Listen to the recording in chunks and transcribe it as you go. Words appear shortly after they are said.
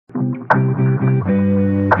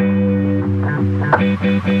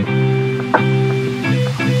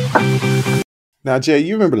Now, Jay,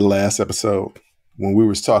 you remember the last episode when we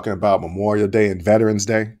was talking about Memorial Day and Veterans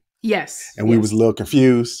Day? Yes. And we was a little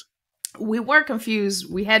confused. We were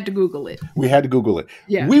confused. We had to Google it.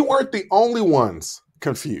 Yeah. We weren't the only ones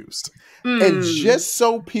confused. And just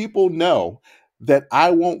so people know that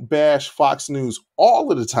I won't bash Fox News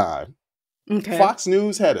all of the time, Fox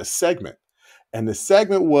News had a segment. And the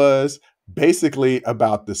segment was basically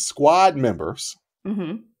about the squad members,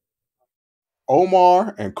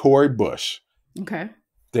 Omar and Cori Bush. Okay.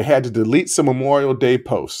 They had to delete some Memorial Day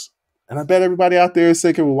posts. And I bet everybody out there is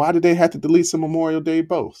thinking, well, why did they have to delete some Memorial Day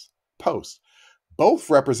posts? Both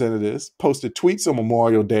representatives posted tweets on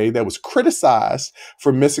Memorial Day that was criticized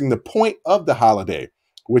for missing the point of the holiday,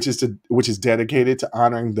 which is dedicated to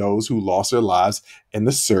honoring those who lost their lives in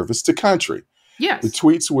the service to country. Yes. The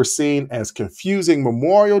tweets were seen as confusing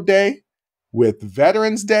Memorial Day with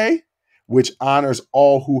Veterans Day, which honors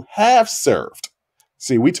all who have served.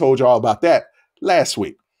 See, we told you all about that last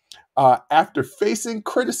week. After facing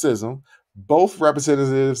criticism, both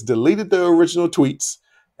representatives deleted the original tweets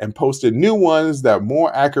and posted new ones that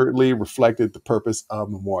more accurately reflected the purpose of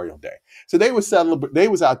Memorial Day. So they was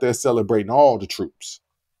out there celebrating all the troops.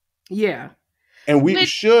 Yeah. And we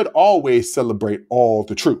should always celebrate all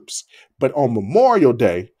the troops. But on Memorial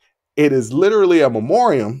Day, it is literally a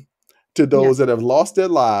memoriam to those that have lost their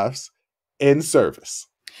lives in service.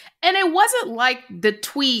 And it wasn't like the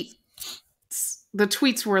tweets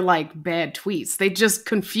were like bad tweets. They just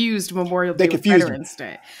confused Memorial Day with Veterans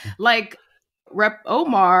Day. Like Rep.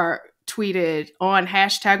 Omar tweeted on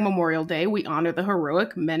 #Memorial Day, we honor the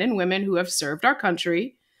heroic men and women who have served our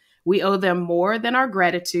country. We owe them more than our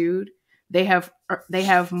gratitude. They have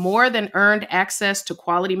more than earned access to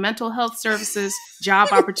quality mental health services, job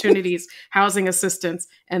opportunities, housing assistance,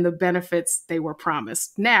 and the benefits they were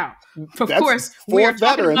promised. Now, of course, we are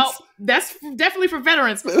talking about, that's definitely for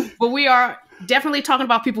veterans, but we are definitely talking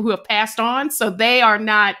about people who have passed on, so they are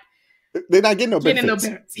not. They're not getting no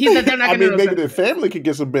benefits. He said they're not getting no benefits. Maybe their family could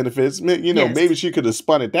get some benefits. Maybe she could have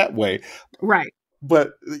spun it that way. Right.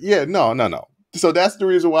 But yeah, no. So that's the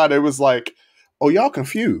reason why they was like, oh, y'all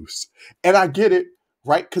confused. And I get it,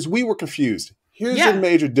 right? Because we were confused. Here's a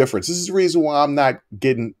major difference. This is the reason why I'm not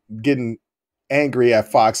getting angry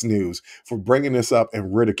at Fox News for bringing this up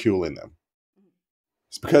and ridiculing them.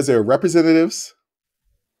 It's because they're representatives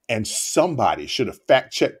and somebody should have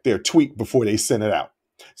fact-checked their tweet before they sent it out.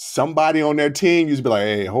 Somebody on their team used to be like,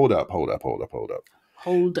 hey, hold up.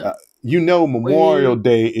 Memorial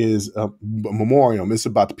Day is a memoriam. It's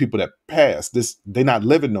about the people that passed. They're not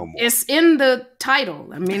living no more. It's in the title.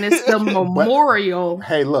 I mean, it's the memorial.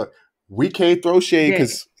 Hey, look, we can't throw shade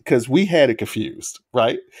because we had it confused,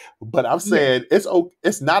 right? But I'm saying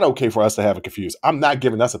it's not okay for us to have it confused. I'm not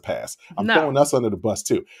giving us a pass. I'm throwing us under the bus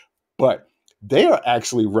too. But they are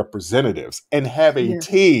actually representatives and have a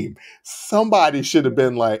team. Somebody should have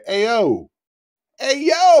been like, hey, yo.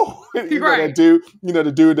 That dude,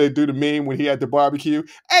 the dude they do the meme when he had the barbecue.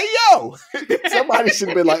 Hey, yo. Somebody should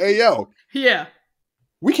have been like, hey, yo. Yeah.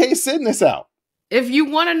 We can't send this out. If you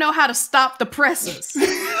want to know how to stop the presses,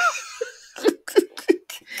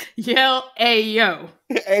 yell, hey, yo.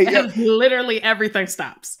 Hey, yo. Literally everything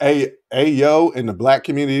stops. Hey, yo, in the Black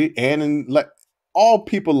community and in all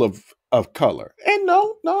people of color. And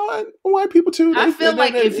no, white people too. I feel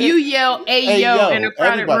like if you yell "Ayo" in a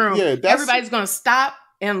crowded room, everybody's gonna stop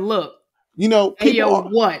and look. People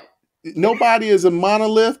what? Nobody is a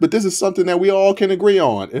monolith, but this is something that we all can agree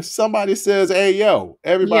on. If somebody says "Ayo,"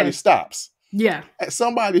 everybody stops. Yeah.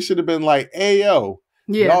 Somebody should have been like, "Ayo,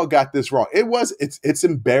 y'all got this wrong." It's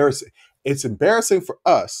embarrassing. It's embarrassing for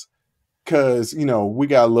us because we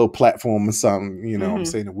got a little platform or something. I'm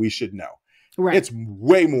saying that we should know. Right. It's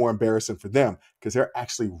way more embarrassing for them because they're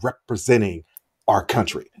actually representing our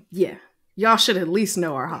country. Yeah. Y'all should at least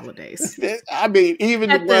know our holidays. I mean,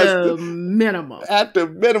 even at the minimum. At the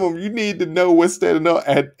minimum, you need to know what's standing on.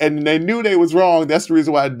 And they knew they was wrong. That's the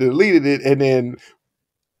reason why I deleted it and then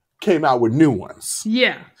came out with new ones.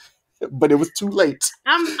 Yeah. But it was too late.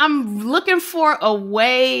 I'm looking for a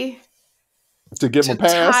way to give them a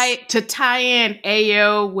pass. To tie in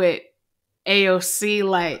AO with AOC,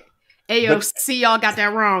 like AOC, y'all got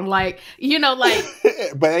that wrong. Like, you know, like,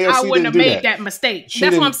 but AOC I wouldn't have made that mistake.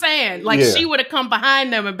 That's what I'm saying. Like, she would have come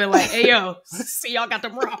behind them and been like, AOC, y'all got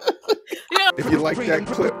them wrong. You know? If you like that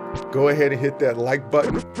clip, go ahead and hit that like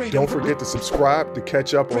button. Don't forget to subscribe to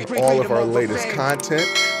catch up on all of our latest content.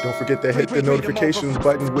 Don't forget to hit the notifications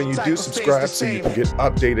button when you do subscribe so you can get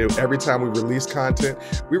updated every time we release content.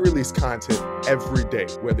 We release content every day,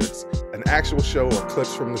 whether it's an actual show or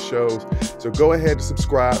clips from the shows. So go ahead and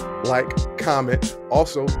subscribe, like, comment.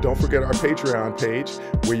 Also, don't forget our Patreon page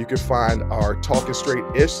where you can find our Talking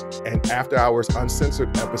Straight-ish and After Hours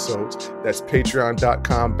Uncensored episodes. That's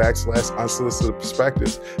patreon.com/Unsolicited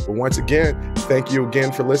Perspectives. But once again, thank you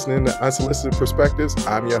again for listening to Unsolicited Perspectives.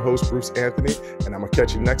 I'm your host, Bruce Anthony, and I'm going to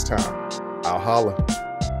catch you next time. I'll holla.